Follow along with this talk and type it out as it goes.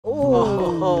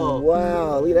Oh,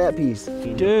 wow, look at that piece.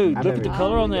 Dude, look at the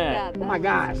color on that. Oh my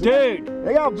gosh. Dude,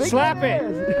 They got big slap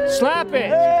it. Slap it.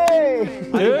 Hey.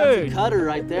 Dude, that's a cutter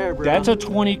right there, bro. that's a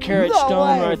 20 carat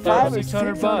stone right there.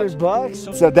 600 bucks.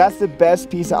 So that's the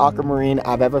best piece of aquamarine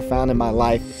I've ever found in my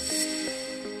life.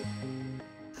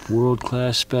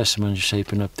 World-class specimens are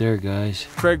shaping up there, guys.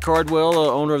 Craig Cardwell,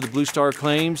 owner of the Blue Star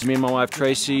Claims. Me and my wife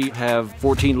Tracy have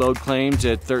 14 load claims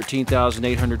at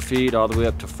 13,800 feet all the way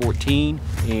up to 14,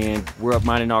 and we're up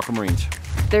mining aquamarines.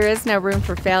 There is no room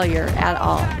for failure at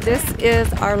all. This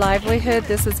is our livelihood.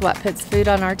 This is what puts food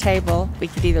on our table. We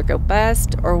could either go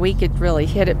bust or we could really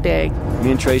hit it big.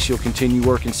 Me and Tracy will continue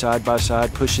working side by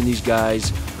side, pushing these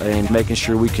guys and making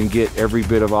sure we can get every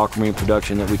bit of aquamarine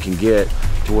production that we can get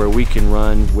to where we can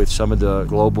run with some of the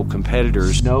global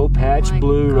competitors. Snow patch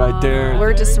blue right there.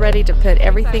 We're just ready to put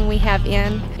everything we have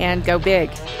in and go big.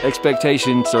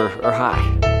 Expectations are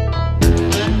high.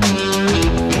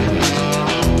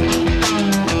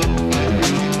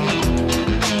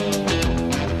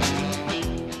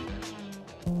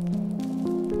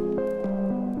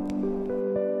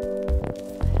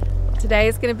 Today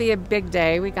is going to be a big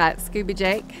day. We got Scuba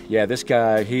Jake. Yeah, this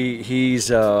guy,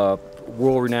 he's a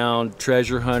world-renowned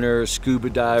treasure hunter, scuba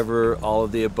diver, all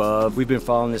of the above. We've been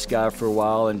following this guy for a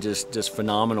while and just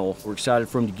phenomenal. We're excited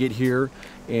for him to get here,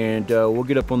 and we'll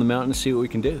get up on the mountain and see what we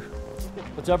can do.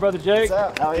 What's up, brother Jake? What's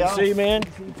up? How are Good y'all? to see you, man.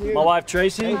 My wife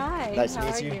Tracy. Hi. Nice to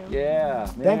meet you. Yeah.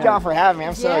 Thank y'all for having me.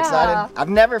 I'm so Yeah. excited. I've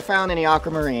never found any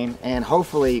aquamarine, and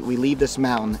hopefully we leave this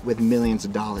mountain with millions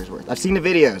of dollars worth. I've seen the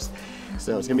videos,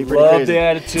 so it's gonna be pretty Love crazy. the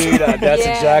attitude. That's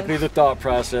Yeah. exactly the thought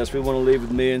process. We want to leave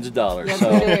with millions of dollars. Yes,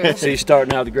 So, we do. see,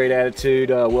 starting out with a great attitude.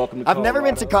 Welcome to I've Colorado. never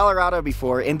been to Colorado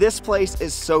before, and this place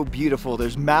is so beautiful.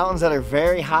 There's mountains that are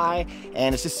very high,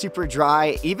 and it's just super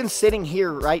dry. Even sitting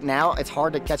here right now, it's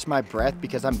hard to catch my breath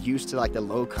because I'm used to like the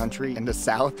low country in the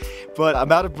south. But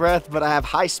I'm out of breath, but I have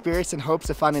high spirits and hopes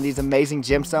of finding these amazing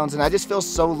gemstones, and I just feel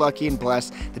so lucky and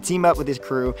blessed to team up with this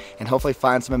crew and hopefully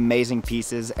find some amazing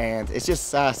pieces. And it's just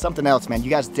something else, man. You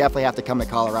guys definitely have to come to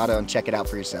Colorado and check it out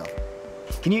for yourself.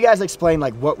 Can you guys explain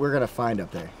like what we're gonna find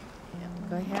up there?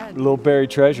 Go ahead. A little buried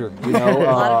treasure, you know. A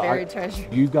lot of buried treasure.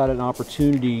 You've got an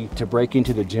opportunity to break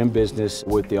into the gem business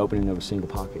with the opening of a single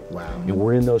pocket. Wow. And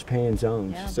we're in those paying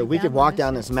zones. Yeah. So we could walk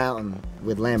down this mountain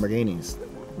with Lamborghinis.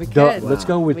 We could. Let's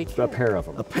go with We a could. pair of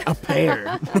them. A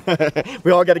pair.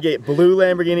 We all got to get blue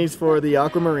Lamborghinis for the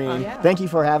aquamarine. Oh, yeah. Thank you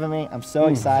for having me. I'm so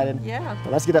excited. Yeah.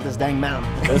 But let's get up this dang mountain.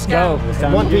 Let's go. It's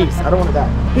time One to get- piece. I don't want to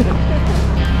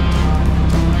die.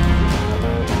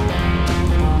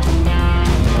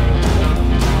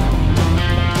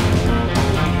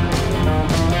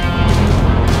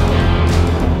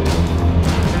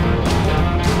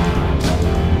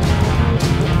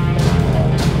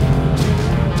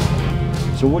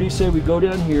 So what do you say we go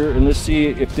down here and let's see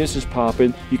if this is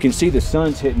popping. You can see the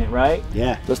sun's hitting it, right?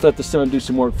 Yeah. Let's let the sun do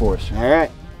some work for us. All right.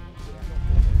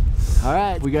 All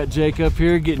right, we got Jake up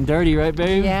here getting dirty, right,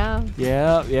 babe? Yeah.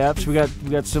 Yeah. So we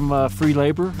got some free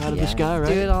labor out of this guy, right?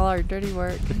 Doing all our dirty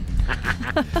work.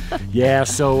 Yeah.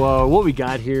 So what we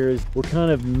got here is we're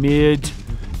kind of mid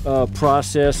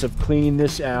process of cleaning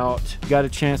this out. Got a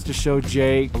chance to show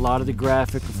Jake a lot of the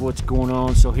graphic of what's going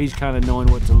on, so he's kind of knowing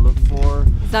what to look for.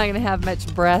 He's not going to have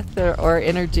much breath or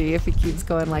energy if he keeps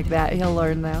going like that. He'll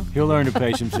learn though. He'll learn to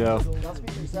pace himself. Y'all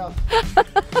speak for yourself.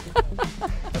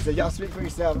 I said, y'all speak for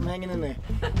yourself. I'm hanging in there.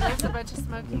 There's a bunch of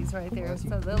smokies right there, so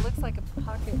that looks like a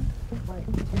pocket. Like,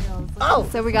 you know, Oh!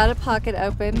 So we got a pocket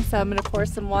open, so I'm going to pour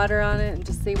some water on it and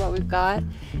just see what we've got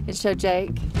and show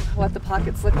Jake what the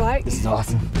pockets look like. This is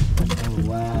awesome. Oh,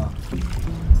 wow.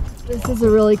 This is a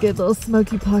really good little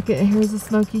smoky pocket. Here's a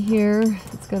smoky here.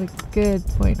 It's got a good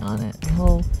point on it. A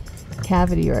whole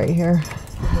cavity right here.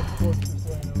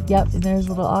 Yep, and there's a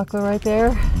little aqua right there.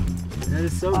 That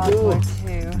is so Aqua cool.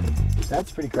 too. That's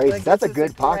pretty crazy. Like, That's a this is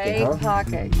good pocket, great huh?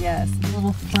 pocket, yes. A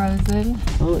little frozen.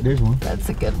 Oh, there's one. That's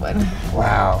a good one.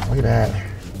 Wow, look at that.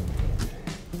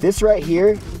 This right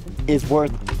here is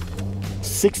worth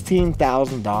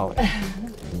 $16,000.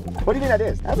 What do you think that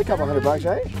is? That's a couple $100,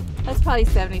 right? That's probably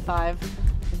 75.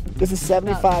 This is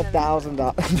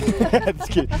 $75,000. That's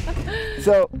good.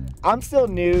 So I'm still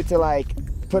new to like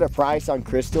put a price on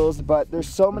crystals, but there's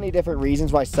so many different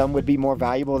reasons why some would be more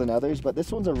valuable than others, but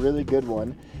this one's a really good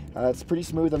one. It's pretty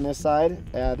smooth on this side.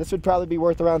 This would probably be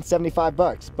worth around 75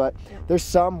 bucks, but there's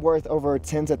some worth over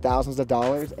tens of thousands of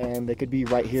dollars, and they could be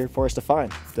right here for us to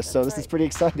find. So this is pretty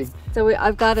exciting. So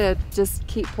I've got to just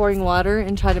keep pouring water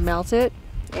and try to melt it.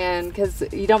 and because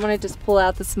you don't want to just pull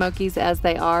out the smokies as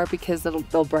they are because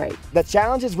they'll break. The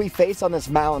challenges we face on this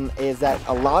mountain is that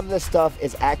a lot of this stuff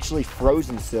is actually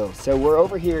frozen still. So we're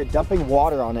over here dumping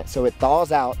water on it so it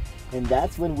thaws out, and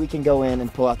that's when we can go in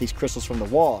and pull out these crystals from the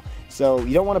wall. So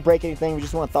you don't want to break anything, we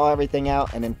just want to thaw everything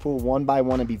out and then pull one by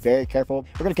one and be very careful.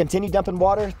 We're going to continue dumping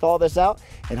water, thaw this out,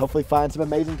 and hopefully find some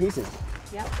amazing pieces.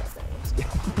 Yep.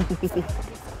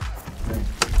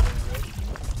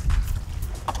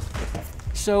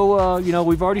 So, you know,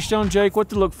 we've already shown Jake what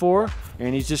to look for,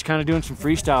 and he's just kind of doing some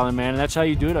freestyling, man, and that's how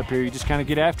you do it up here. You just kind of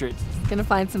get after it. He's gonna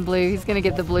find some blue. He's gonna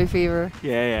get the blue fever.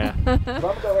 Yeah.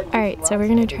 All right, so we're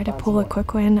gonna try to pull a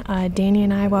quick one. Danny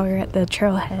and I, while we were at the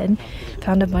trailhead,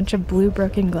 found a bunch of blue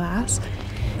broken glass.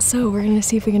 So we're gonna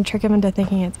see if we can trick him into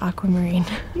thinking it's aquamarine.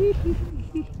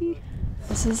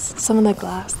 This is some of the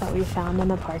glass that we found in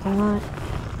the parking lot.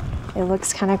 It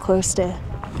looks kind of close to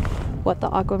what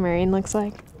the aquamarine looks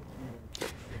like.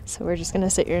 So we're just gonna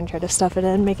sit here and try to stuff it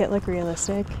in, make it look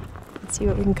realistic, and see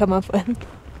what we can come up with.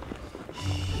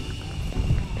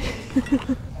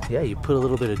 Yeah, you put a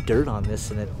little bit of dirt on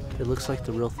this and it looks like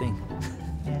the real thing.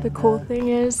 The cool thing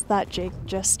is that Jake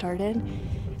just started,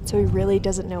 so he really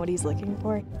doesn't know what he's looking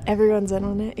for. Everyone's in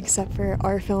on it except for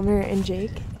our filmer and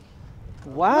Jake.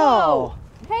 Wow!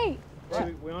 Hey!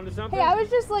 We onto something? Hey, I was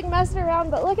just like messing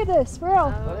around, but look at this, for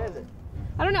real. What is it?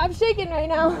 I don't know, I'm shaking right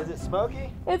now. Is it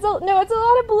smoky? No, it's a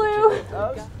lot of blue.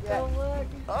 Oh, yeah.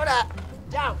 Hold up.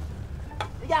 Joe.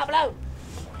 You got blue.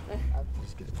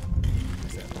 Just get it.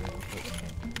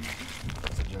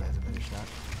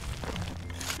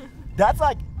 That's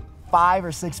like 5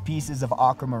 or 6 pieces of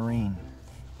aquamarine.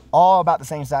 All about the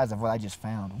same size of what I just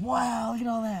found. Wow, look at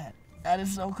all that. That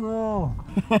is so cool.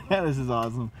 This is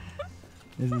awesome.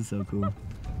 This is so cool.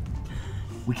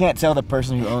 We can't tell the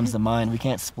person who owns the mine. We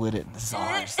can't split it. This is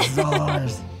ours. This is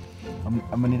ours. I'm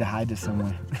gonna need to hide this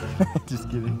somewhere. Just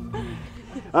kidding.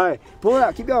 All right, pull it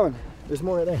out. Keep going. There's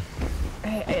more right there.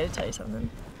 Hey, I gotta tell you something.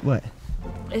 What?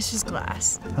 It's just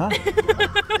glass. Huh?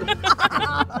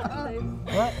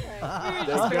 What?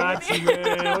 They got you,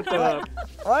 man. What the?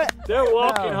 What? They're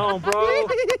walking home, bro.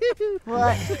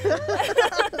 What?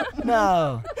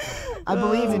 No. I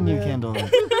believed in you, Kendall.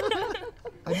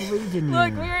 I believed in you.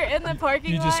 Look, we were in the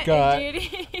parking lot. You just got and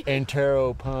Judy.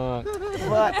 Antero punk.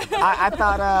 What? I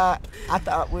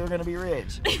thought we were gonna be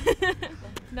rich.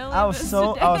 No I was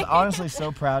honestly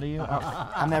so proud of you.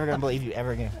 I'm never gonna believe you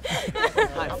ever again.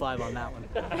 High five on that one.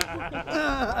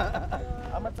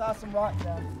 I'm gonna toss some rocks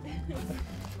down.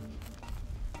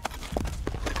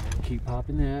 Keep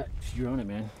popping that. You're on it,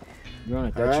 man. You're on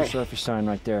it. That's All your right. surface sign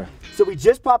right there. So we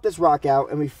just popped this rock out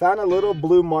and we found a little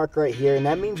blue mark right here, and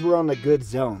that means we're on a good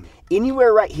zone.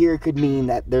 Anywhere right here could mean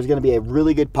that there's gonna be a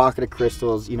really good pocket of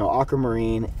crystals, you know,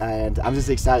 aquamarine, and I'm just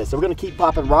excited. So we're gonna keep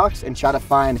popping rocks and try to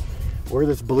find where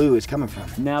this blue is coming from.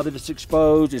 Now that it's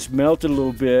exposed, it's melted a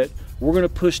little bit, we're gonna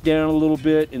push down a little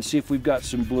bit and see if we've got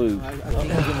some blue.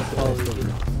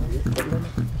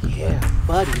 Yeah,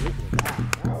 buddy.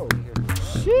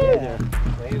 Yeah.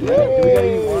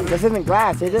 This isn't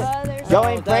glass, is it? Y'all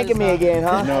ain't pranking me again,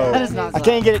 huh? No. That is not I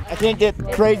can't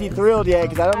get crazy thrilled yet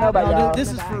because I don't know about y'all.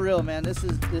 This is for real, man. This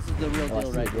is the real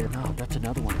deal right here. No, that's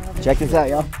another one. Check this out,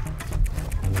 y'all.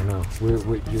 No,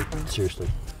 you're seriously.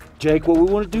 Jake, what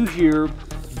we want to do here,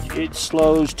 it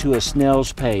slows to a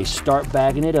snail's pace. Start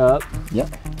bagging it up. Yep.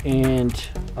 And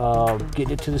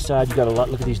getting it to the side. You got a lot.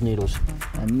 Look at these needles.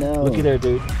 I know. Looky there,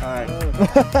 dude. All right.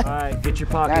 All right, get your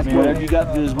pocket, That's man. cool. Whatever you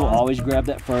got visible, always grab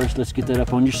that first. Let's get that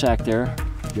up on your sack there.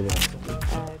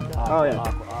 Oh yeah.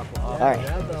 All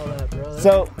right.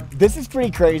 So this is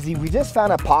pretty crazy. We just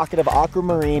found a pocket of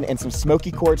aquamarine and some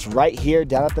smoky quartz right here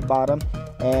down at the bottom,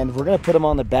 and we're gonna put them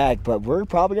on the bag, but we're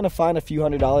probably gonna find a few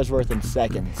 $100s worth in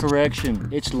seconds. Correction,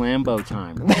 it's Lambo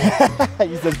time.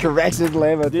 You said correction,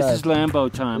 Lambo. This is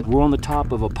Lambo time. We're on the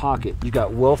top of a pocket. You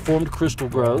got well-formed crystal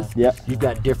growth. Yep. You've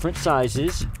got different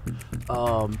sizes.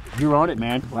 You're on it,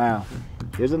 man. Wow.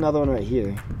 Here's another one right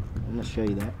here. I'm gonna show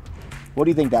you that. What do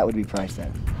you think that would be priced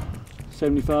at?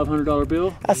 $7,500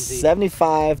 bill. That's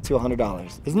 $75 to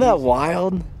 $100. Isn't that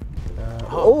wild?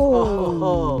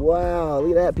 Oh, wow.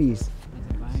 Look at that piece.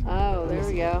 Oh, there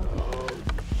we go.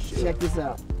 Check this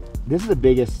out. This is the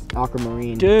biggest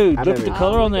aquamarine. Dude, I've look at ever the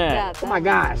color on look that. at Oh my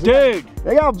gosh. Dude,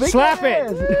 They got big slap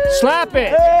hands. it. Slap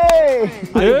it. Hey!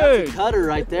 Dude, Cutter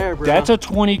right there, bro. that's a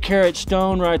 20 karat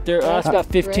stone right there. That's got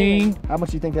 15. How much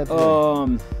do you think that's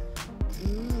worth?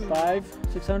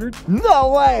 500-600.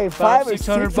 No way. 500 or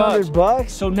 600 $600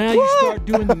 bucks? So now you start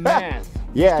doing the math.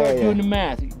 Yeah, Start yeah, doing yeah. the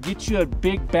math. Get you a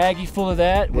big baggie full of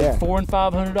that with Yeah. $400 and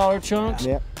 $500 chunks.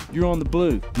 Yep. you're on the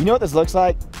blue. You know what this looks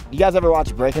like? You guys ever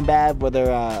watch Breaking Bad where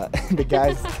they're, the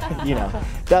guys, you know,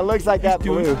 that looks like that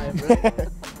blue.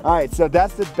 All right, so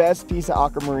that's the best piece of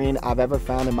aquamarine I've ever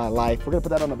found in my life. We're gonna put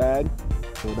that on the bag.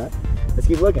 Hold that. Let's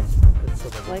keep looking.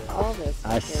 Like all this.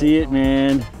 I see it,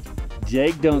 man.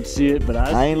 Jake don't see it, but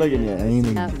I ain't looking yet. I ain't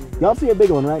looking. Y'all see a big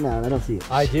one right now. I don't see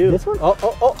it. I do. This one?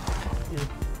 Oh.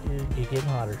 You're getting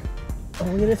hotter. Oh,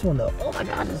 look at this one though. Oh my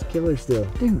God, this killer still.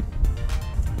 Dude.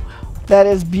 Wow. That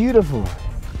is beautiful.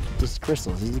 Just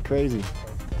crystals. These are crazy.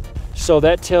 So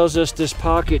that tells us this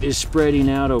pocket is spreading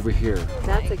out over here.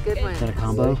 That's a good one. Is that a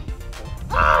combo?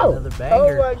 Oh! Another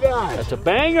banger. Oh my gosh. That's a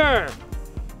banger!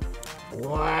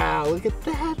 Wow, look at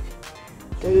that.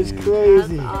 That is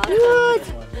crazy. Awesome.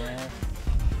 What?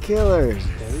 Killers.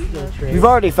 There you go, Trey. We've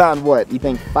already found what? You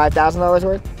think $5,000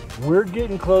 worth? We're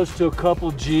getting close to a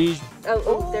couple G's.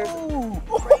 There's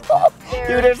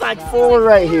Dude, there's like 4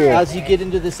 right here. As you get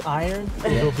into this iron,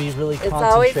 it'll be really It's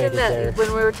always concentrated in that, there.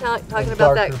 when we were talking And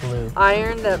about that darker blue.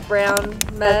 iron, that brown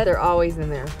mud, they're always in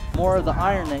there. More of the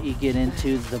iron that you get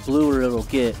into, the bluer it'll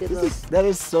get. That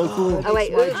is so cool. Oh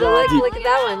wait, look at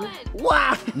that one.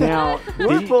 Wow. Now,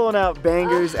 We're pulling out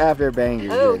bangers after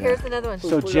bangers. Oh, right now. here's another one.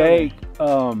 so Jake,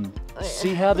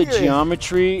 see how the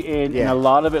geometry and a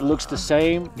lot of it looks the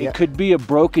same? Yeah. It could be a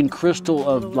broken crystal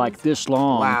of like this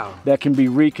long that can be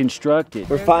reconstructed.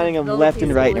 We're finding them left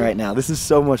and right now. This is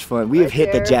so much fun. We have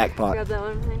hit the jackpot. Grab that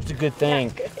one. It's a good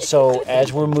thing. So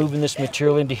as we're moving this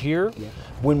material into here,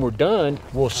 when we're done,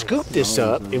 we'll scoop this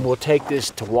up and we'll take this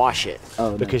to wash it.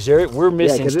 Oh, because we're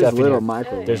missing there's stuff in little here.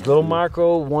 micro. There's little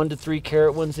micro 1 to 3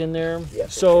 carat ones in there.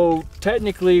 So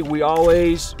technically we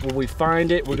always, when we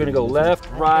find it, we're gonna go left,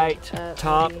 right,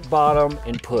 top, bottom,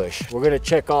 and push. We're gonna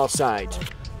check all sides.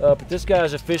 But this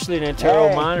guy's officially an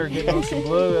Antero miner getting on some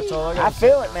blue. That's all I got. I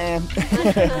feel it, man.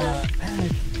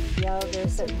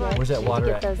 Where's that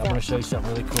water at? I want to show you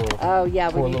something really cool. Oh yeah,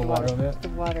 Pour a we need little water on that. the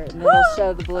water, and it'll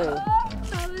show the blue.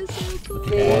 Look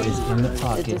at that is in the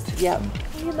pocket. Yep.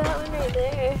 Look at that one right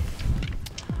there.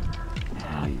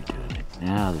 Now you're doing it.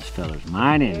 Now this fella's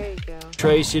mining. There you go.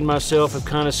 Tracy and myself have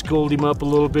kind of schooled him up a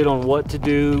little bit on what to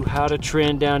do, how to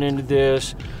trend down into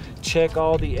this. Check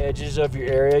all the edges of your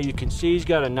area. You can see he's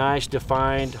got a nice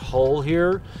defined hole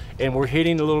here, and we're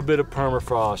hitting a little bit of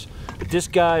permafrost. But this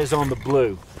guy is on the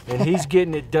blue, and he's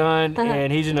getting it done,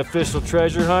 and he's an official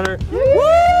treasure hunter. Woo!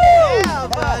 Yeah,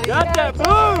 buddy. Got that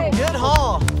blue! Good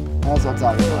haul. That's what I'm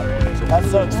talking about.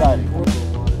 That's so exciting.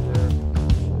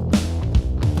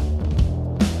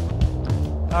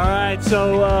 All right,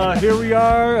 so here we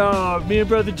are, me and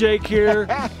brother Jake here.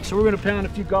 So we're gonna pound a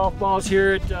few golf balls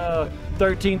here at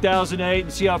 13,008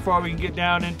 and see how far we can get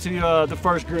down into the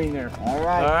first green there. All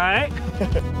right. All right.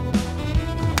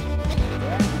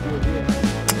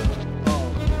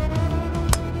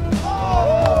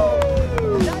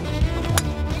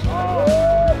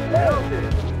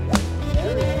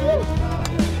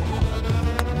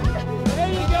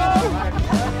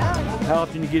 How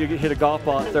often you get to hit a golf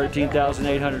ball at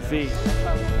 13,800 feet?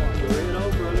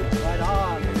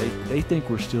 They think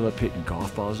we're still up hitting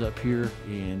golf balls up here,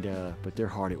 and but they're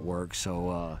hard at work.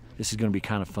 So this is going to be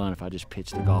kind of fun. If I just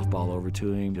pitch the golf ball over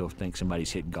to him, they'll think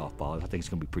somebody's hitting golf balls. I think it's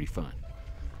going to be pretty fun.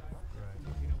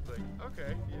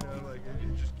 Okay, like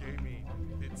it just gave me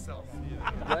itself.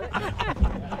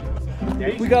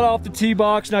 We got off the tee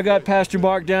box, and I got Pastor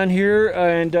Mark down here,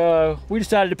 and we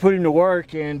decided to put him to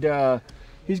work. And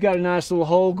he's got a nice little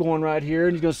hole going right here,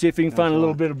 and he's going to see if he can find a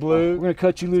little bit of blue. We're going to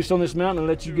cut you loose on this mountain and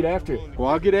let you get after it. Well,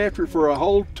 I'll get after it for a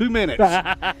whole 2 minutes.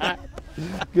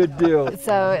 Good deal.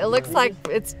 So it looks like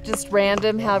it's just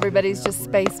random how everybody's just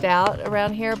spaced out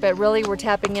around here, but really we're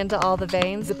tapping into all the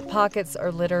veins. The pockets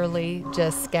are literally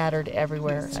just scattered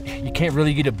everywhere. You can't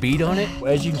really get a beat on it.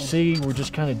 As you can see, we're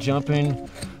just kind of jumping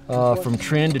from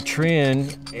trend to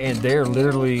trend, and they're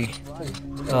literally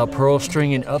pearl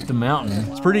stringing up the mountain.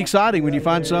 It's pretty exciting when you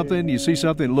find something, you see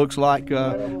something that looks like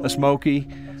a smoky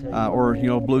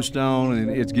or bluestone, and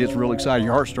it gets real exciting.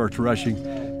 Your heart starts rushing,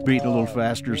 beating a little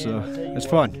faster, so it's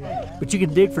fun. But you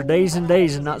can dig for days and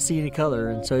days and not see any color,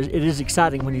 and so it is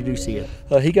exciting when you do see it.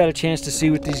 He got a chance to see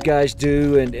what these guys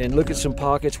do and look at some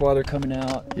pockets while they're coming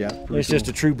out. Yeah, it's just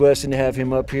a true blessing to have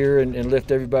him up here and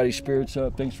lift everybody's spirits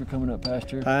up. Thanks for coming up,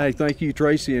 Pastor. Hey, thank you.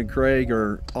 Tracy and Craig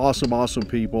are awesome, awesome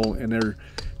people, and they're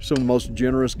some of the most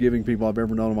generous, giving people I've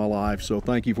ever known in my life. So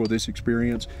thank you for this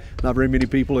experience. Not very many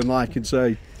people in life can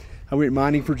say, I went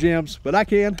mining for gems, but I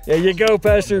can. There you go,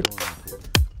 Pastor. This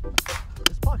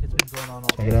pocket's been going on all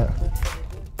Check it day. out.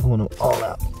 Pulling them all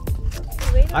out.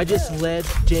 I just led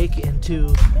Jake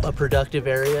into a productive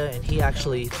area, and he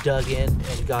actually dug in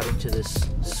and got into this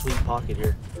sweet pocket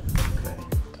here.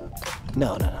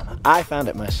 No. I found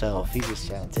it myself. He's just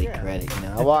trying to take credit, you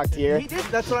know. I walked here. He did.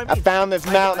 That's what I I mean. found this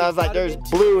mountain. I was like, there's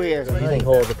blue here. Running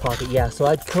hole of the pocket. Yeah. So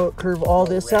I'd curve all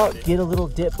this out, get a little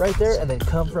dip right there, and then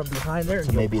come from behind there. And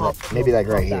So maybe pop, like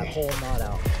right that here. whole knot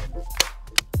out.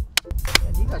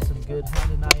 And you got some good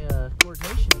hand and eye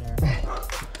coordination there.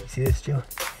 You see this, Joe?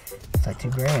 It's like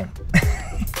 $2 grand.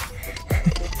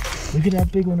 Look at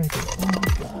that big one right there. Oh my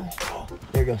gosh.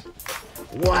 There it goes.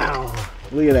 Wow.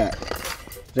 Look at that.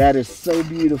 That is so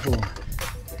beautiful.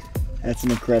 That's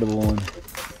an incredible one.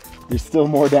 There's still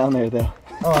more down there though.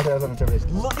 Oh, I thought I was on the surface.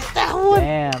 Look at that one.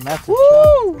 Damn, that's a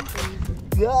Woo!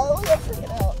 God, look at that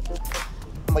out.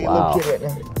 I'm like a Wow. little kid right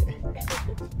now.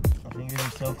 My fingers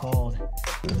are so cold.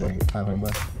 500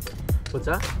 bucks. What's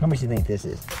that? How much do you think this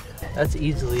is? That's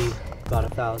easily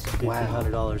about $1,000,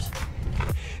 $1,500.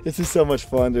 This is so much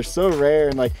fun. They're so rare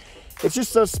and like, it's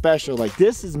just so special. Like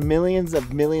this is millions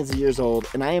of years old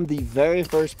and I am the very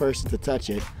first person to touch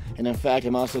it. And in fact,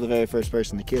 I'm also the very first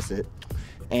person to kiss it.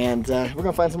 And we're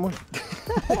gonna find some more.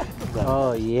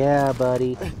 Oh yeah,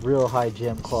 buddy. Real high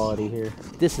gem quality here.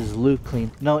 This is Luke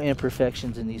clean. No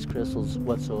imperfections in these crystals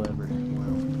whatsoever.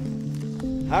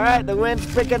 All right, the wind's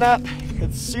picking up.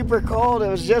 It's super cold. It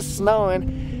was just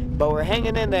snowing, but we're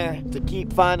hanging in there to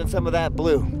keep finding some of that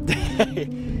blue.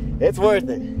 It's worth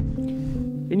it.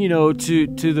 And you know, to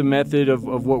the method of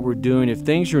what we're doing, if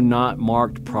things are not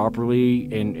marked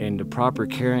properly and the proper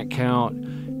carat count,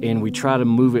 and we try to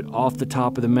move it off the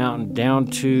top of the mountain down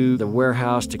to the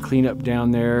warehouse to clean up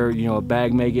down there, you know, a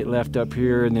bag may get left up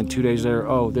here and then 2 days later,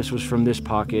 oh, this was from this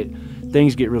pocket.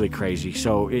 Things get really crazy.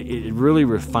 So it really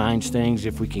refines things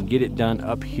if we can get it done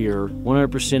up here.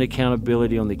 100%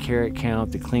 accountability on the carat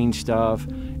count, the clean stuff,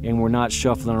 and we're not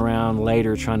shuffling around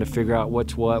later trying to figure out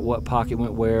what's what pocket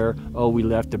went where, oh, we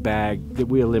left a bag.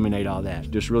 We eliminate all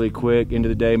that. Just really quick, end of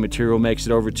the day, material makes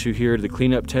it over to here to the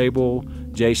cleanup table.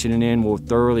 Jason and N will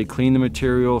thoroughly clean the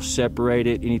material, separate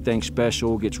it, anything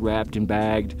special gets wrapped and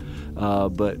bagged,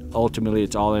 but ultimately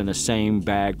it's all in the same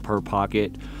bag per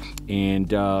pocket.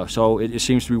 And so it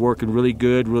seems to be working really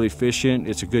good, really efficient.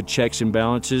 It's a good checks and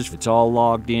balances. It's all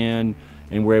logged in,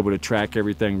 and we're able to track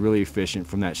everything really efficient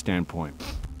from that standpoint.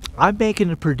 I'm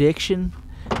making a prediction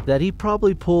that he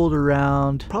probably pulled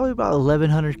around about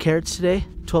 1,100 carats today,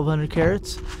 1,200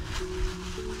 carats.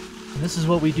 And this is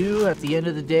what we do at the end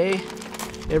of the day,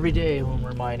 every day when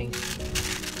we're mining. There's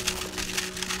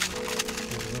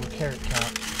a little carat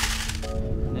count.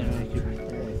 And then we make it right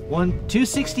there.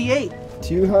 268.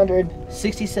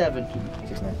 267.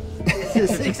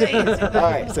 68. All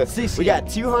right, so we got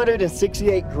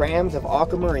 268 grams of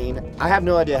aquamarine. I have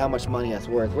no idea how much money that's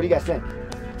worth. What do you guys think?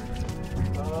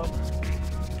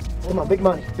 Come on, big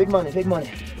money, big money, big money.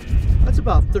 That's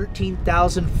about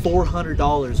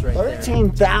 $13,400 right there.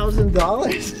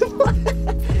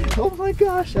 $13,000? Oh my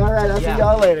gosh. All right, I'll see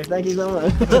y'all later. Thank you so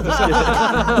much.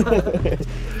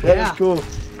 That is cool.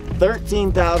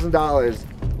 $13,000.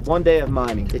 1 day of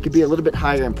mining. It could be a little bit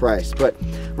higher in price, but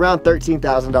around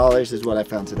 $13,000 is what I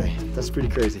found today. That's pretty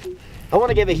crazy. I want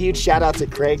to give a huge shout out to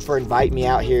Craig for inviting me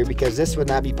out here because this would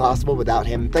not be possible without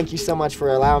him. Thank you so much for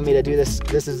allowing me to do this.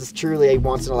 This is truly a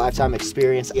once in a lifetime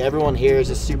experience. Everyone here is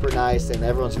just super nice and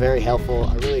everyone's very helpful.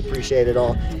 I really appreciate it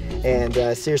all. And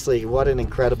seriously, what an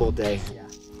incredible day.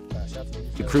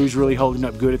 The crew's really holding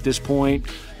up good at this point.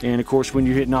 And of course, when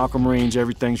you're hitting aquamarines,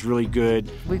 everything's really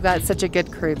good. We've got such a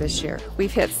good crew this year.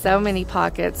 We've hit so many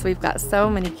pockets. We've got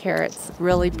so many carats,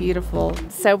 really beautiful.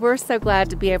 So we're so glad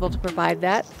to be able to provide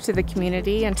that to the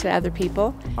community and to other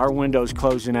people. Our window's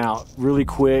closing out really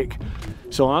quick.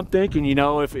 So I'm thinking, you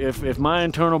know, if my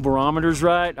internal barometer's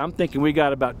right, I'm thinking we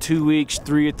got about 2 weeks,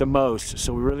 3 at the most.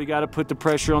 So we really got to put the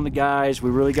pressure on the guys. We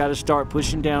really got to start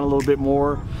pushing down a little bit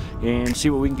more and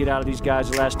see what we can get out of these guys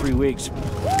the last 3 weeks.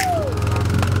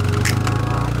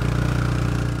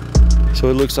 So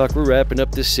it looks like we're wrapping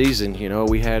up this season. You know,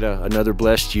 we had another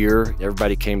blessed year.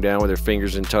 Everybody came down with their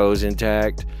fingers and toes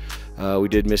intact. We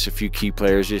did miss a few key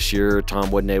players this year.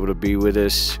 Tom wasn't able to be with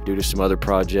us due to some other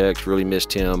projects. Really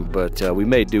missed him, but we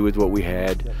made do with what we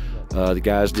had. The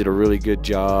guys did a really good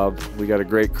job. We got a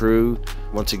great crew.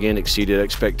 Once again, exceeded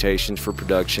expectations for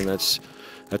production. That's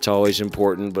always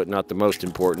important, but not the most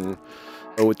important.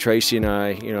 With Tracy and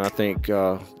I, you know, I think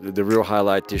the real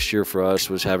highlight this year for us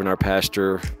was having our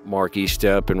pastor, Mark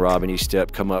Eastep and Robin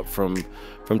Eastep, come up from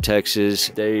Texas.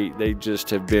 They just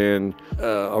have been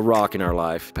a rock in our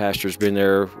life. Pastor's been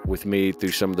there with me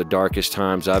through some of the darkest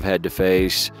times I've had to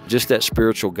face. Just that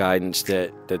spiritual guidance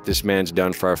that this man's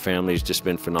done for our family has just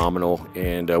been phenomenal,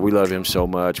 and we love him so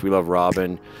much. We love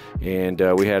Robin, and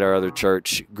we had our other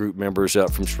church group members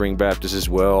up from Spring Baptist as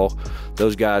well.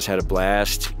 Those guys had a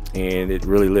blast. and it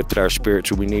really lifted our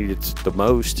spirits when we needed it the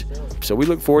most. So we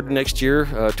look forward to next year,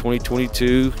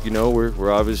 2022. You know,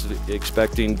 we're obviously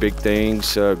expecting big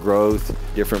things, growth,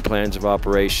 different plans of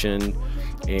operation,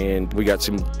 and we got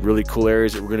some really cool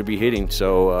areas that we're going to be hitting.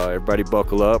 So everybody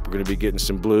buckle up. We're going to be getting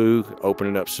some blue,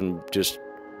 opening up some just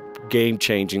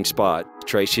game-changing spot.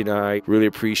 Tracy and I really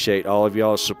appreciate all of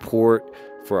y'all's support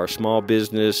for our small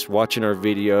business, watching our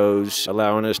videos,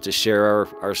 allowing us to share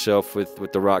ourselves with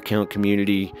the Rockhound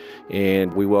community,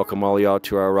 and we welcome all y'all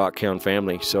to our Rockhound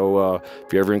family. So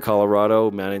if you're ever in Colorado,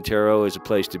 Mount Antero is a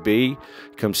place to be.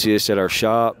 Come see us at our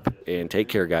shop, and take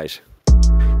care, guys.